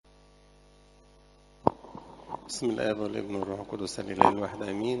بسم الآب والابن والروح القدس الإله الواحد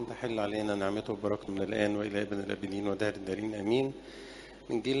آمين. تحل علينا نعمته وبركته من الآن وإلى أبد الآبدين ودهر الدارين آمين.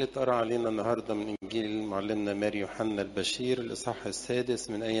 إنجيل اللي اتقرأ علينا النهارده من إنجيل معلمنا ماري يوحنا البشير الإصحاح السادس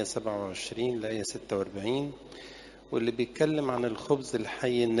من آية 27 لآية 46، واللي بيتكلم عن الخبز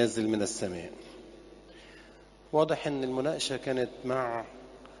الحي النازل من السماء. واضح إن المناقشة كانت مع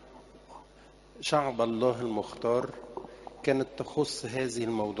شعب الله المختار، كانت تخص هذه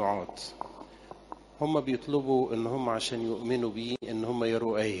الموضوعات. هم بيطلبوا ان هم عشان يؤمنوا بيه ان هم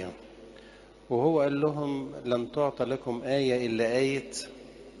يروا آية، وهو قال لهم لن تعطى لكم آية إلا آية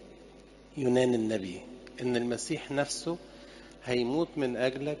يونان النبي، ان المسيح نفسه هيموت من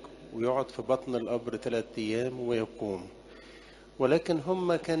أجلك ويقعد في بطن القبر 3 أيام ويقوم. ولكن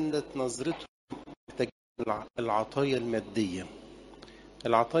هم كانت نظرتهم العطايا المادية،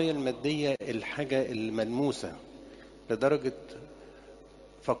 العطايا المادية الحاجة الملموسة، لدرجة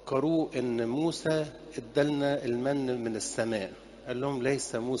فكروه ان موسى ادالنا المن من السماء. قال لهم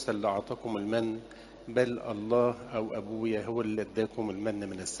ليس موسى اللي اعطاكم المن، بل الله او ابويا هو اللي اداكم المن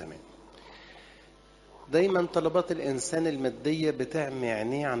من السماء. دايما طلبات الانسان الماديه بتعمي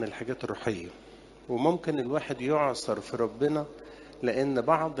عينيه عن الحاجات الروحيه، وممكن الواحد يعصر في ربنا لان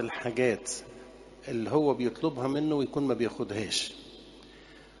بعض الحاجات اللي هو بيطلبها منه ويكون ما بياخدهاش.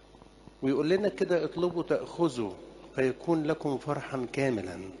 ويقول لنا كده اطلبوا تأخذوا فيكون لكم فرحا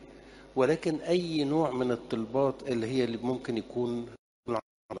كاملا. ولكن أي نوع من الطلبات اللي ممكن يكون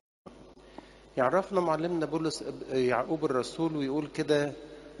يعرفنا معلمنا بولس يعقوب الرسول ويقول كده: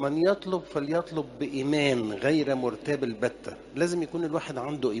 من يطلب فليطلب بإيمان غير مرتاب البتة. لازم يكون الواحد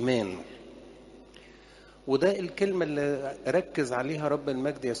عنده إيمان، وده الكلمة اللي ركز عليها رب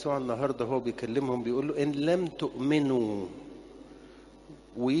المجد يسوع النهاردة. هو بيكلمهم بيقول له إن لم تؤمنوا،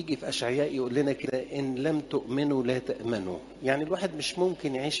 ويجي في أشعياء يقول لنا كده: إن لم تؤمنوا لا تأمنوا. يعني الواحد مش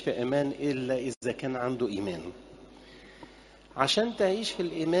ممكن يعيش في أمان إلا إذا كان عنده إيمان. عشان تعيش في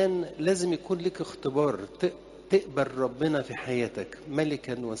الإيمان لازم يكون لك اختبار، تقبل ربنا في حياتك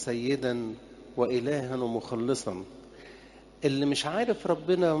ملكا وسيدا وإلها ومخلصا. اللي مش عارف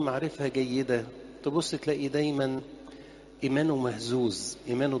ربنا معرفة جيدة تبص تلاقي دايما إيمانه مهزوز،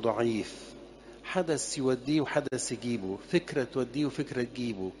 إيمانه ضعيف، حدث يوديه وحدث يجيبه، فكرة توديه وفكرة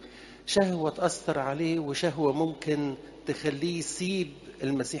تجيبه، شهوة تأثر عليه وشهوة ممكن تخليه يسيب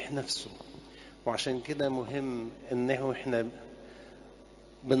المسيح نفسه. وعشان كده مهم انه احنا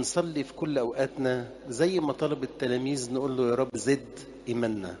بنصلي في كل اوقاتنا زي ما طلب التلاميذ، نقول له يا رب زد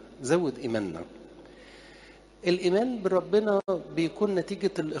ايماننا، زود ايماننا. الايمان بربنا بيكون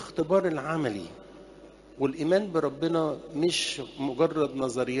نتيجة الاختبار العملي، والإيمان بربنا مش مجرد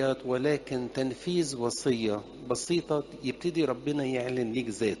نظريات ولكن تنفيذ وصية بسيطة يبتدي ربنا يعلن ليك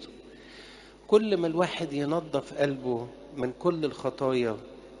ذاته. كل ما الواحد ينظف قلبه من كل الخطايا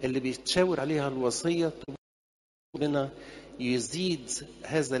اللي بيتشاور عليها الوصية، ربنا يزيد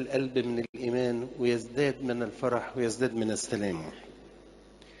هذا القلب من الإيمان ويزداد من الفرح ويزداد من السلام.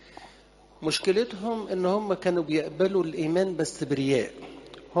 مشكلتهم إن هم كانوا بيقبلوا الإيمان بس برياء.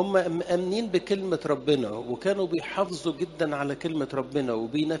 هم مأمنين بكلمة ربنا وكانوا بيحافظوا جدا على كلمة ربنا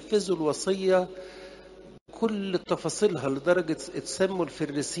وبينفذوا الوصية كل تفاصيلها، لدرجة اتسموا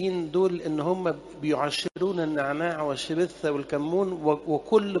الفريسين دول ان هم بيعشرون النعناع والشبثة والكمون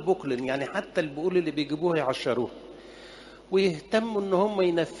وكل بقل، يعني حتى البقول اللي بيجيبوها يعشروه، ويهتموا ان هم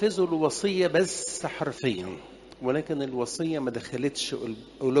ينفذوا الوصية بس حرفيا. ولكن الوصية ما دخلتش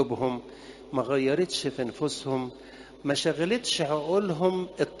قلوبهم، ما غيرتش في نفوسهم، ما شغلتش عقولهم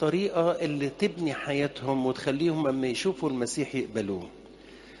الطريقة اللي تبني حياتهم وتخليهم لما يشوفوا المسيح يقبلوه.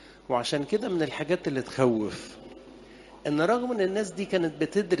 وعشان كده من الحاجات اللي تخوف ان رغم ان الناس دي كانت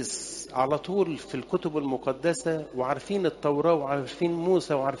بتدرس على طول في الكتب المقدسة وعارفين التوراة وعارفين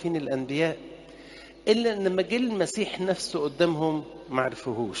موسى وعارفين الانبياء، الا ان لما جه المسيح نفسه قدامهم ما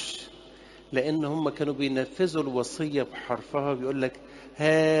عرفوهوش، لان هم كانوا بينفذوا الوصية بحرفها. بيقول لك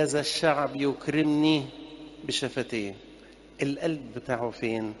هذا الشعب يكرمني بشفتيه، القلب بتاعه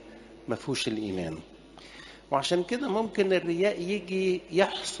فين؟ ما فيهوش الإيمان. وعشان كده ممكن الرياء يجي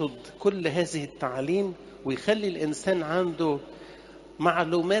يحصد كل هذه التعاليم ويخلي الإنسان عنده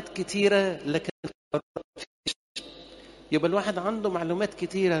معلومات كتيرة، لكن يبقى الواحد عنده معلومات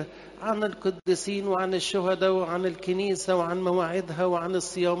كتيرة عن القديسين وعن الشهداء وعن الكنيسة وعن مواعيدها وعن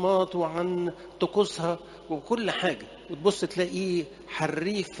الصيامات وعن طقوسها وكل حاجة، وتبص تلاقيه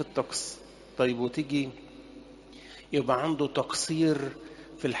حريف في الطقس. طيب وتيجي يبقى عنده تقصير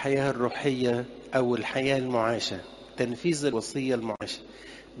في الحياة الروحية أو الحياة المعاشة، تنفيذ الوصية المعاشة.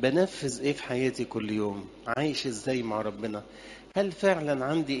 بنفذ إيه في حياتي كل يوم؟ عايش إزاي مع ربنا؟ هل فعلا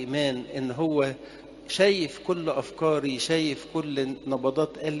عندي إيمان إن هو شايف كل أفكاري، شايف كل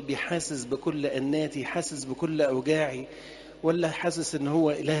نبضات قلبي، حاسس بكل أناتي، حاسس بكل أوجاعي، ولا حاسس إن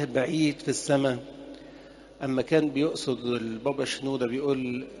هو إله بعيد في السماء؟ أما كان بيقصد البابا شنودة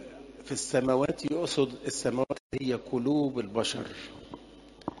بيقول في السماوات، يقصد السماوات هي قلوب البشر،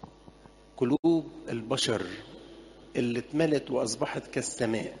 قلوب البشر اللي اتملت وأصبحت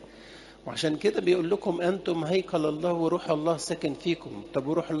كالسماء. وعشان كده بيقول لكم أنتم هيكل الله وروح الله ساكن فيكم. طب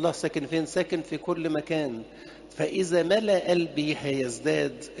وروح الله ساكن فين؟ ساكن في كل مكان. فإذا ملأ قلبي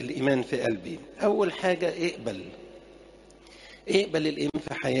هيزداد الإيمان في قلبي. أول حاجة اقبل الإيمان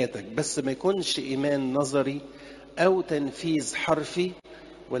في حياتك، بس ما يكونش إيمان نظري أو تنفيذ حرفي،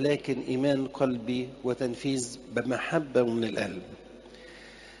 ولكن إيمان قلبي وتنفيذ بمحبة ومن القلب.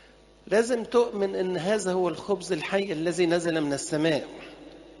 لازم تؤمن أن هذا هو الخبز الحي الذي نزل من السماء.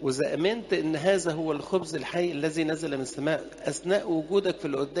 وإذا أمنت أن هذا هو الخبز الحي الذي نزل من السماء، أثناء وجودك في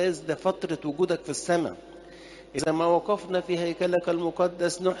القداس ده فترة وجودك في السماء. إذا ما وقفنا في هيكلك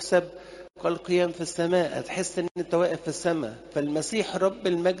المقدس نحسب كالقيام في السماء، هتحس أن أنت واقف في السماء. فالمسيح رب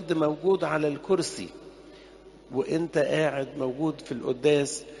المجد موجود على الكرسي، وأنت قاعد موجود في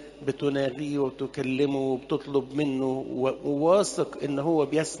القداس بتناغيه وتكلمه وبتطلب منه، وواثق أن هو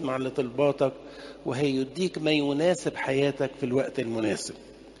بيسمع لطلباتك وهيديك ما يناسب حياتك في الوقت المناسب.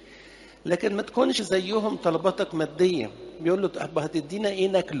 لكن ما تكونش زيهم طلباتك مادية. بيقول له طب هتدينا ايه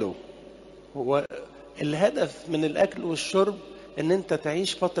ناكله؟ هو الهدف من الاكل والشرب ان انت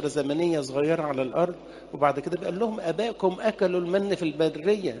تعيش فترة زمنية صغيرة على الارض، وبعد كده بيقول لهم ابائكم اكلوا المن في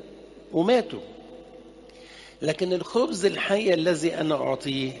البرية وماتوا. لكن الخبز الحي الذي انا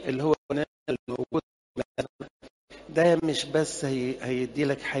اعطيه اللي هو الموجود ده مش بس هيدي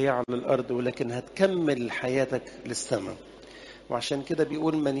لك حياة على الارض، ولكن هتكمل حياتك للسماء. وعشان كده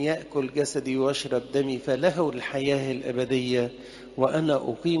بيقول من يأكل جسدي ويشرب دمي فله الحياة الأبدية وأنا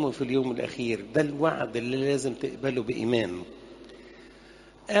أقيمه في اليوم الأخير. ده الوعد اللي لازم تقبله بإيمان.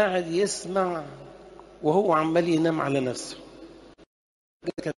 قاعد يسمع وهو عمال ينام على نفسه.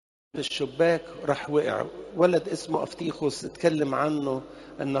 كان في الشباك راح وقع ولد اسمه أفتيخوس، اتكلم عنه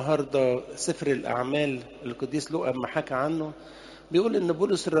النهاردة سفر الأعمال القديس لوقا ما حكى عنه. بيقول ان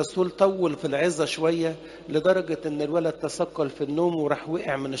بولس الرسول طول في العظة شوية لدرجة ان الولد تثقل في النوم وراح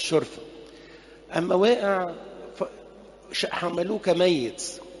وقع من الشرفة. اما وقع حملوه كميت،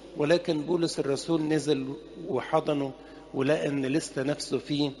 ولكن بولس الرسول نزل وحضنه ولقى ان لسه نفسه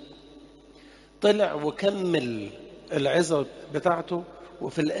فيه. طلع وكمل العظة بتاعته،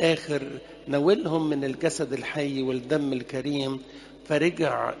 وفي الاخر نولهم من الجسد الحي والدم الكريم،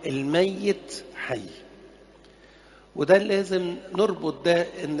 فرجع الميت حي. وده لازم نربط ده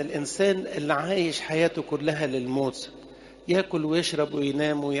ان الانسان اللي عايش حياته كلها للموت، ياكل ويشرب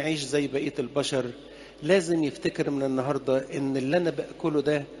وينام ويعيش زي بقية البشر، لازم يفتكر من النهاردة ان اللي انا باكله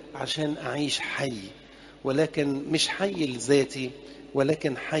ده عشان اعيش حي، ولكن مش حي لذاتي،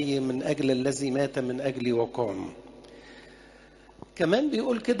 ولكن حي من اجل الذي مات من اجلي وقام. كمان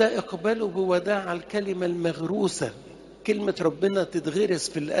بيقول كده اقبلوا بوداع الكلمة المغروسة. كلمة ربنا تتغرس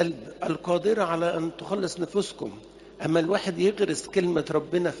في القلب القادرة على أن تخلص نفوسكم. أما الواحد يغرس كلمة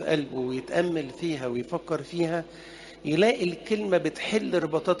ربنا في قلبه ويتأمل فيها ويفكر فيها، يلاقي الكلمة بتحل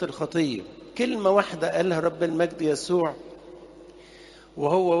رباطات الخطية. كلمة واحدة قالها رب المجد يسوع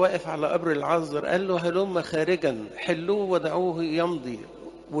وهو واقف على قبر العازر، قال له هلم خارجا حلوه ودعوه يمضي.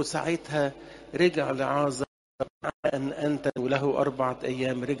 وساعتها رجع لعازر أن أنت وله 4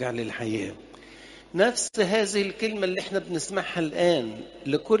 أيام رجع للحياة. نفس هذه الكلمة اللي احنا بنسمعها الآن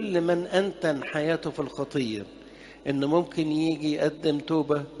لكل من أنتن حياته في الخطية، إنه ممكن يجي يقدم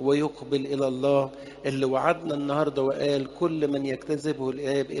توبة ويقبل إلى الله، اللي وعدنا النهاردة وقال كل من يجتذبه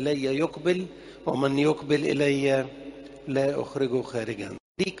الآب إلي يقبل، ومن يقبل إلي لا أخرجه خارجا.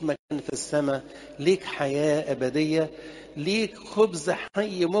 ليك مكان في السماء، ليك حياة أبدية، ليك خبز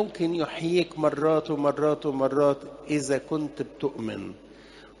حي ممكن يحييك مرات ومرات ومرات إذا كنت بتؤمن.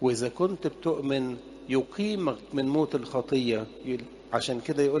 وإذا كنت بتؤمن يقيمك من موت الخطية. عشان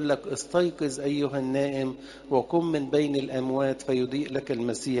كده يقول لك استيقظ أيها النائم وقم من بين الأموات فيضيء لك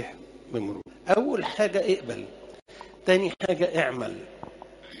المسيح بمرور. أول حاجة اقبل، تاني حاجة اعمل.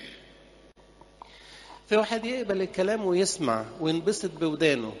 في واحد يقبل الكلام ويسمع وينبسط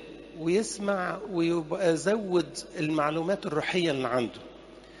بودانه ويسمع ويبقى زود المعلومات الروحية اللي عنده،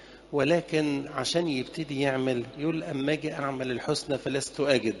 ولكن عشان يبتدي يعمل يقول أما أجي أعمل الحسنى فلست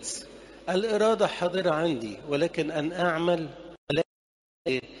أجد. الإرادة حاضرة عندي، ولكن أن أعمل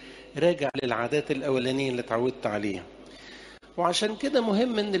راجع للعادات الأولانية اللي اتعودت عليها. وعشان كده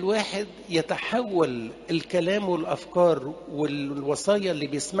مهم أن الواحد يتحول الكلام والأفكار والوصايا اللي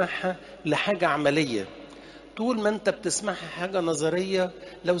بيسمعها لحاجة عملية. طول ما أنت بتسمعها حاجة نظرية،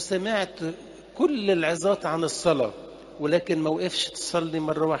 لو سمعت كل العظات عن الصلاة ولكن ما وقفش تصلي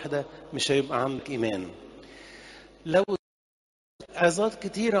مرة واحدة، مش هيبقى عندك إيمان. لو عظات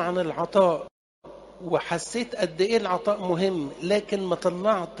كتيرة عن العطاء وحسيت قد إيه العطاء مهم لكن ما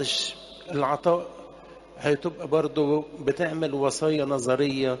طلعتش العطاء، هتبقى برضو بتعمل وصايا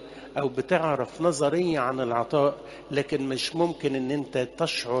نظرية أو بتعرف نظرية عن العطاء، لكن مش ممكن إن أنت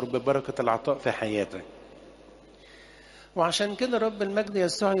تشعر ببركة العطاء في حياتك. وعشان كده رب المجد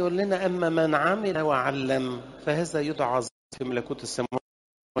يسوع يقول لنا: أما من عمل وعلم فهذا يدعى عظيم في ملكوت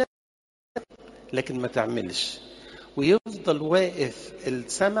السماوات. لكن ما تعملش ويفضل واقف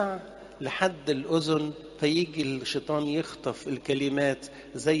السمع لحد الأذن، فيجي الشيطان يخطف الكلمات.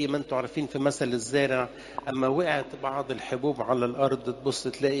 زي ما انتم عارفين في مثل الزارع، أما وقعت بعض الحبوب على الأرض تبص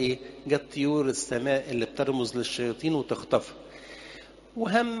تلاقي جت طيور السماء اللي بترمز للشياطين وتخطفها.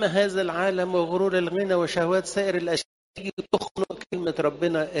 وهم هذا العالم وغرور الغنى وشهوات سائر الأشياء تيجي تخنق كلمة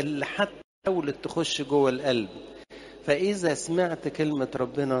ربنا اللي حتى حاولت تخش جوه القلب. فإذا سمعت كلمة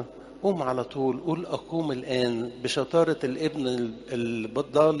ربنا قوم على طول، قول أقوم الآن. بشطارة الابن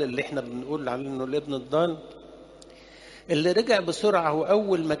الضال اللي احنا بنقول عليه انه الابن الضال، اللي رجع بسرعة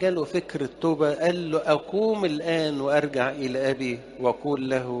وأول ما جاله فكر التوبة قال له: أقوم الآن وأرجع إلى أبي وأقول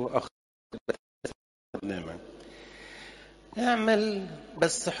له أخرجه. اعمل،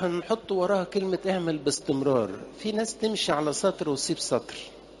 بس هنحط وراها كلمة اعمل باستمرار. في ناس تمشي على سطر وتسيب سطر،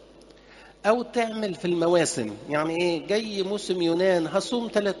 او تعمل في المواسم. يعني ايه؟ جاي موسم يونان هصوم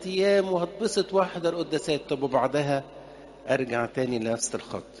 3 ايام وهتبسط واحضر قداسات، طب وبعدها ارجع تاني لنفس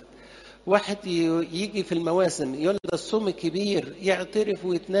الخط. واحد يجي في المواسم يقول ده الصوم الكبير، يعترف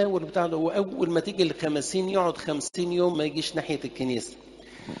ويتناول بتاعه، واول ما تيجي ال50 يقعد 50 يوم ما يجيش ناحية الكنيسة.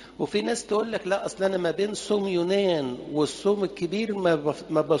 وفي ناس تقول لك لا، اصل انا ما بين صوم يونان والصوم الكبير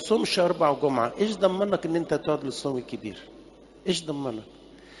ما بصومش 4 جمعة. ايش ضمنك ان انت تقعد للصوم الكبير؟ ايش ضمنك؟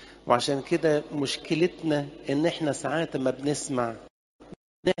 وعشان كده مشكلتنا ان احنا ساعات ما بنسمع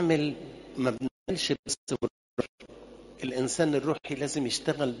نعمل، ما بنعملش باستمرار. الانسان الروحي لازم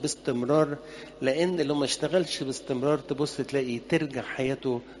يشتغل باستمرار، لان لو ما اشتغلش باستمرار تبص تلاقي ترجع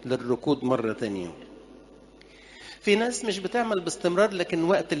حياته للركود مرة تانية. في ناس مش بتعمل باستمرار لكن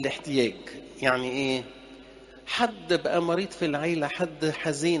وقت الاحتياج. يعني ايه؟ حد بقى مريض في العيلة، حد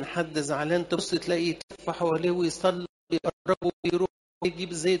حزين، حد زعلان، تبص تلاقي يتف حواليه ويصلي ويقربه ويروح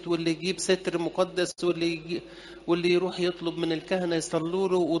يجيب زيت، واللي يجيب ستر مقدس، واللي يروح يطلب من الكهنة يصلوا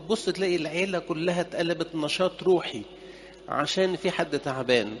له. وتبص تلاقي العيلة كلها اتقلبت نشاط روحي عشان في حد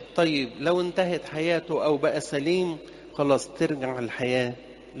تعبان. طيب لو انتهت حياته او بقى سليم خلاص ترجع الحياة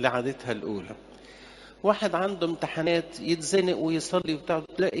لعادتها الأولى. واحد عنده امتحانات يتزنق ويصلي وبتاع،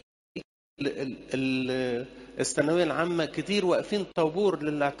 تلاقي الثانوية العامة كتير واقفين طابور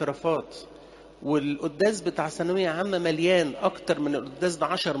للاعترافات، والقداس بتاع ثانوية عامة مليان أكتر من القداس ده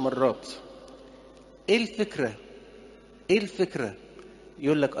 10 مرات. إيه الفكرة؟ إيه الفكرة؟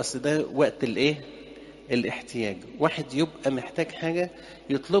 يقول لك أصل ده وقت الإيه؟ الاحتياج. واحد يبقى محتاج حاجة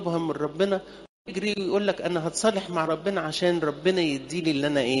يطلبها من ربنا، يجري ويقول لك أنا هتصالح مع ربنا عشان ربنا يديلي اللي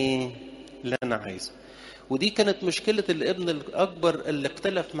أنا إيه؟ اللي أنا عايزه. ودي كانت مشكلة الابن الأكبر اللي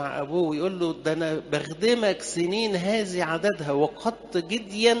اختلف مع أبوه، ويقول له ده أنا بخدمك سنين هذه عددها وقد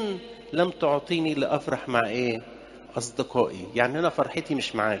جديا لم تعطيني لأفرح مع إيه؟ أصدقائي. يعني أنا فرحتي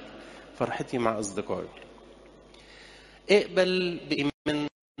مش معاك، فرحتي مع أصدقائي. اقبل بإيمان،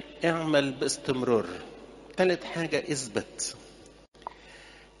 اعمل باستمرار. 3 حاجة، اثبت.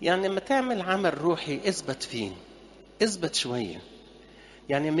 يعني لما تعمل عمل روحي اثبت فيه، اثبت شوية.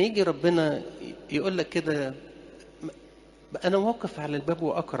 يعني لما يجي ربنا يقول لك كده أنا واقف على الباب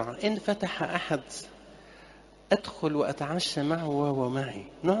وأقرع، إن فتح أحد أدخل وأتعشى معه وهو معي.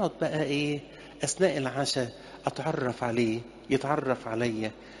 نقعد بقى إيه أثناء العشاء أتعرف عليه، يتعرف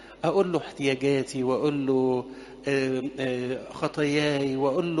عليا، أقول له احتياجاتي، وأقول له خطاياي،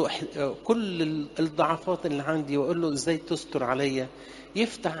 وأقول له كل الضعفات اللي عندي، وأقول له إزاي تستر عليا.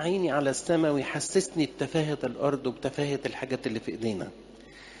 يفتح عيني على السماء ويحسسني بتفاهة الأرض وبتفاهة الحاجات اللي في إيدينا.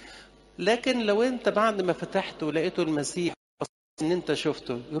 لكن لو أنت بعد ما فتحت ولقيته المسيح ان انت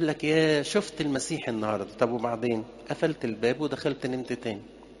شفته، يقول لك يا شفت المسيح النهارده، طب وبعدين قفلت الباب ودخلت نمت تاني.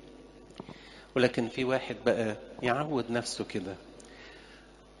 ولكن في واحد بقى يعود نفسه كده.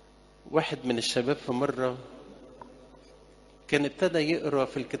 واحد من الشباب في مره كان ابتدى يقرا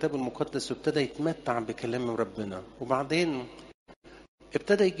في الكتاب المقدس وابتدى يتمتع بكلام ربنا، وبعدين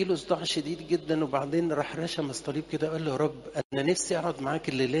ابتدى يجيله صداع شديد جدا، وبعدين راح رشم الصليب كده قال له: يا رب انا نفسي اقعد معاك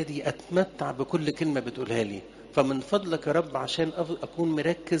الليله دي اتمتع بكل كلمه بتقولها لي، فمن فضلك يا رب عشان اكون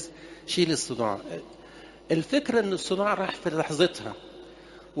مركز شيل الصداع. الفكره ان الصداع راح في لحظتها،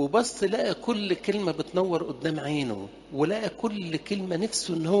 وبص لقى كل كلمة بتنور قدام عينه، ولقى كل كلمة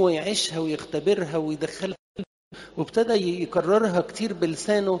نفسه ان هو يعيشها ويختبرها ويدخلها، وابتدى يكررها كتير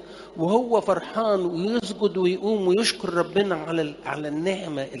بلسانه وهو فرحان، ويسجد ويقوم ويشكر ربنا على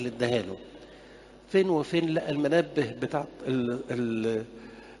النعمة اللي اداها له. فين وفين لقى المنبه بتاع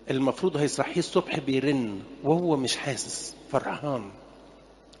المفروض هيصحيه الصبح بيرن وهو مش حاسس، فرحان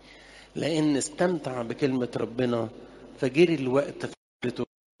لأن استمتع بكلمة ربنا فجري الوقت في حياته.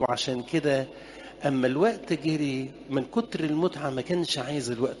 وعشان كده أما الوقت جري من كتر المتعة ما كانش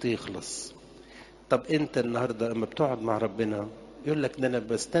عايز الوقت يخلص. طب أنت النهاردة أما بتقعد مع ربنا يقول لك ده أنا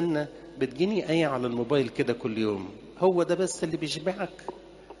بستنى بتجيني آية على الموبايل كده كل يوم، هو ده بس اللي بيشبعك؟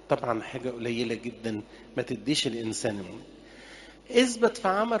 طبعا حاجة قليلة جدا ما تديش الإنسان. اثبت في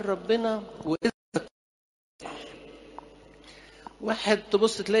عمل ربنا واحد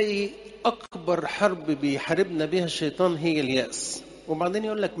تبص تلاقي أكبر حرب بيحاربنا بيها الشيطان هي اليأس، وبعدين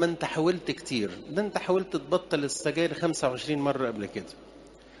يقول لك ما أنت حاولت كتير، ده أنت حاولت تبطل السجاير 25 مرة قبل كده،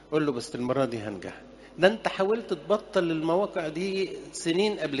 قول له بس المرة دي هنجح. ده أنت حاولت تبطل المواقع دي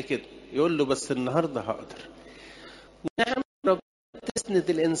سنين قبل كده، يقول له بس النهاردة هقدر. نعم ربنا تسند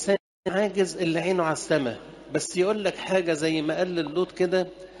الإنسان عاجز اللي عينه على السماء، بس يقول لك حاجة زي ما قال للوط كده،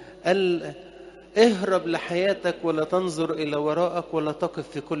 قال اهرب لحياتك ولا تنظر إلى وراءك ولا تقف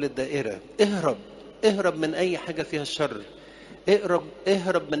في كل الدائرة. اهرب من أي حاجة فيها الشر،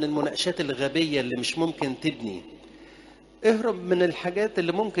 اهرب من المناقشات الغبية اللي مش ممكن تبني، اهرب من الحاجات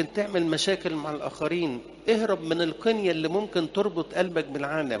اللي ممكن تعمل مشاكل مع الآخرين، اهرب من القنية اللي ممكن تربط قلبك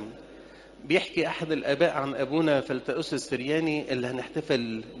بالعالم. بيحكي أحد الآباء عن أبونا فلتأوس السرياني اللي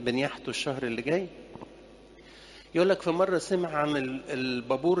هنحتفل بنياحته الشهر اللي جاي، يقول لك في مرة سمع عن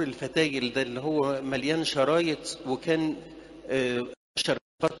البابور الفتايل ده اللي هو مليان شرايط، وكان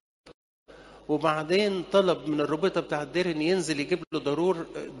شرفات، وبعدين طلب من الربيطة بتاع الدير ان ينزل يجيب له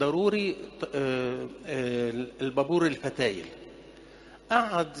ضروري البابور الفتايل.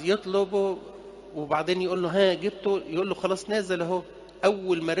 قعد يطلبه وبعدين يقول له ها جبته، يقول له خلاص نازل اهو.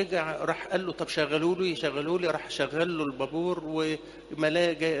 اول ما رجع راح قال له طب شغلوا لي، راح شغل له البابور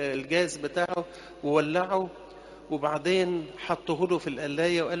وملاه الجاز بتاعه وولعه، وبعدين حطه له في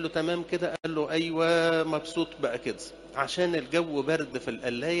القلاية وقال له تمام كده، قال له ايوه مبسوط بقى كده عشان الجو برد في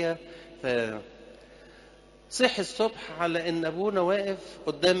القلاية. صحي الصبح على ان ابونا واقف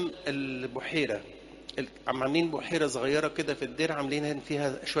قدام البحيرة، عاملين بحيرة صغيرة كده في الدير، عاملين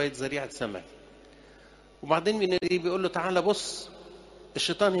فيها شوية زريعة سمك، وبعدين بيقول له تعالى بص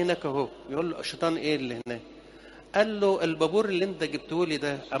الشيطان هناك اهو. يقول له الشيطان ايه اللي هناك؟ قال له البابور اللي انت جبته لي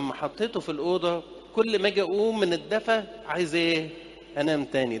ده اما حطيته في الأوضة كل ما اجي اقوم من الدفا عايز ايه؟ انام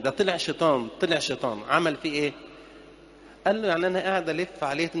تاني. ده طلع شيطان عمل فيه ايه؟ قال له يعني انا قاعد الف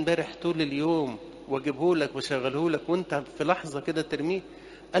عليه امبارح طول اليوم واجيبه لك وشغله لك وانت في لحظه كده ترميه؟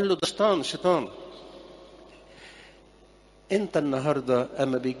 قال له ده شيطان. انت النهارده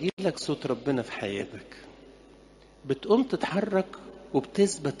اما بيجي لك صوت ربنا في حياتك بتقوم تتحرك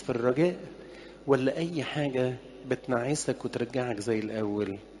وبتثبت في الرجاء، ولا اي حاجه بتنعسك وترجعك زي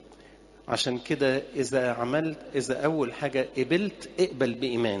الاول؟ عشان كده إذا أول حاجة قبلت اقبل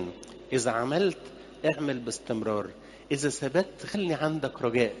بإيمان، إذا عملت اعمل باستمرار، إذا ثبت خلي عندك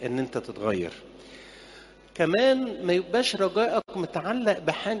رجاء إن أنت تتغير. كمان ما يبقاش رجائك متعلق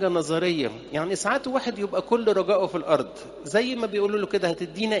بحاجة نظرية، يعني ساعات واحد يبقى كل رجائه في الأرض، زي ما بيقولوا له كده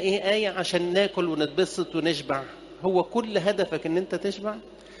هتدينا إيه آية عشان ناكل ونتبسط ونشبع؟ هو كل هدفك إن أنت تشبع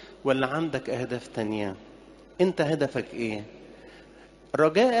ولا عندك أهداف تانية؟ أنت هدفك إيه؟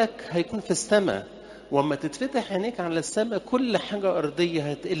 رجائك هيكون في السماء، وما تتفتح عينيك على السماء كل حاجة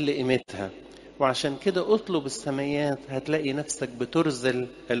أرضية هتقل قيمتها، وعشان كده اطلب السمايات هتلاقي نفسك بترزل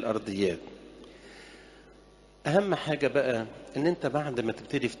الأرضيات. أهم حاجة بقى إن أنت بعد ما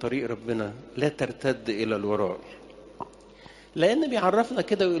تبتدي في طريق ربنا لا ترتد إلى الوراء، لأن بيعرفنا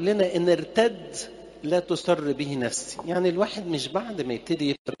كده ويقول لنا إن ارتد لا تسر به نفسي. يعني الواحد مش بعد ما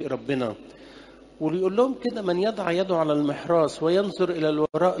يبتدي في طريق ربنا ويقول لهم كده من يضع يده على المحراث وينظر إلى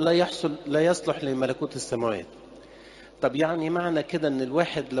الوراء لا يصلح لملكوت السماوات. طب يعني معنى كده ان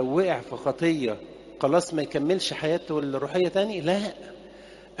الواحد لو وقع في خطية خلاص ما يكملش حياته الروحية تاني؟ لا،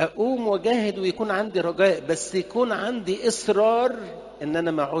 اقوم وجاهد ويكون عندي رجاء، بس يكون عندي اصرار ان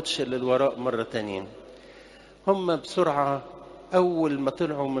انا ما اقعدش للوراء مرة تانية. هم بسرعة اول ما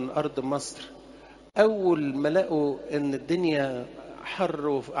طلعوا من ارض مصر، اول ما لقوا ان الدنيا حر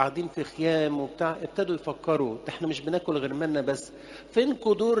وقاعدين في خيام وبتاع، ابتدوا يفكروا ده احنا مش بناكل غير منا بس، فين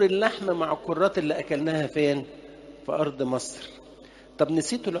قدور اللحمة مع الكرات اللي اكلناها فين؟ في ارض مصر. طب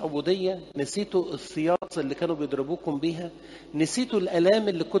نسيتوا العبودية؟ نسيتوا السياط اللي كانوا بيضربوكم بيها؟ نسيتوا الالام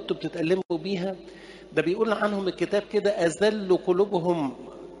اللي كنتوا بتتألموا بيها؟ ده بيقول عنهم الكتاب كده اذلوا قلوبهم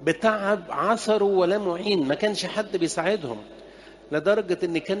بتعب عثروا ولا معين، ما كانش حد بيساعدهم، لدرجة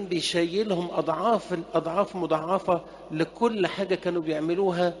ان كان بيشيلهم اضعاف الاضعاف مضاعفة لكل حاجة كانوا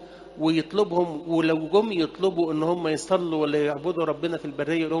بيعملوها، ويطلبهم، ولو جم يطلبوا ان هم يصلوا ولا يعبدوا ربنا في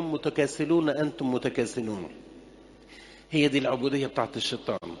البرية يقول لهم متكاسلون انتم متكاسلون. هي دي العبودية بتاعت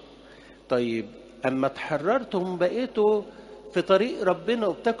الشيطان. طيب اما اتحررتم بقيتوا في طريق ربنا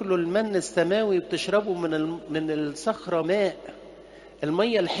وبتاكلوا المن السماوي وبتشربوا من الصخرة ماء.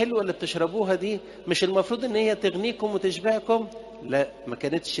 المية الحلوة اللي بتشربوها دي مش المفروض ان هي تغنيكم وتشبعكم؟ لا، ما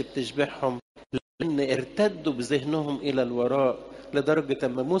كانتش بتشبعهم، لان ارتدوا بذهنهم الى الوراء، لدرجة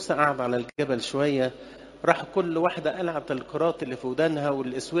اما موسى قعد على الجبل شوية راح كل واحدة قلعت الكرات اللي في ودانها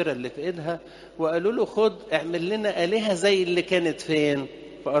والاسورة اللي في ايدها وقالوا له خد اعمل لنا آلهة زي اللي كانت فين؟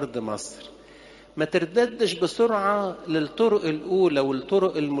 في ارض مصر. ما ترددش بسرعة للطرق الاولى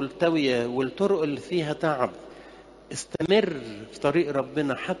والطرق الملتوية والطرق اللي فيها تعب. استمر في طريق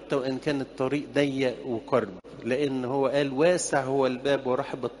ربنا حتى وإن كان الطريق ضيق وقرب، لأن هو قال واسع هو الباب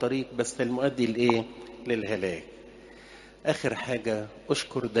ورحب الطريق بس المؤدي لإيه؟ للهلاك. آخر حاجة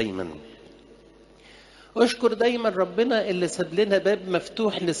أشكر دايما. أشكر دايما ربنا اللي ساب لنا باب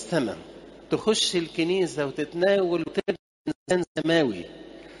مفتوح للسماء، تخش الكنيسة وتتناول وتبقى إنسان سماوي،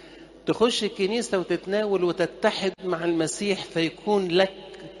 تخش الكنيسة وتتناول وتتحد مع المسيح فيكون لك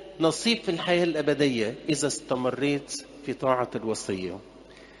نصيب في الحياة الأبدية إذا استمريت في طاعة الوصية.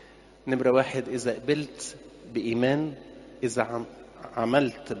 نمرة واحد، إذا قبلت بإيمان، إذا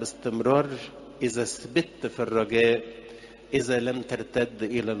عملت باستمرار، إذا ثبت في الرجاء، إذا لم ترتد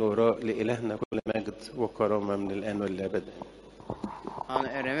إلى الوراء. لإلهنا كل مجد وكرامة من الآن والأبد. Han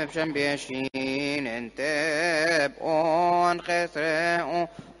är bjärskin inte on khasra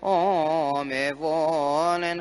o med valen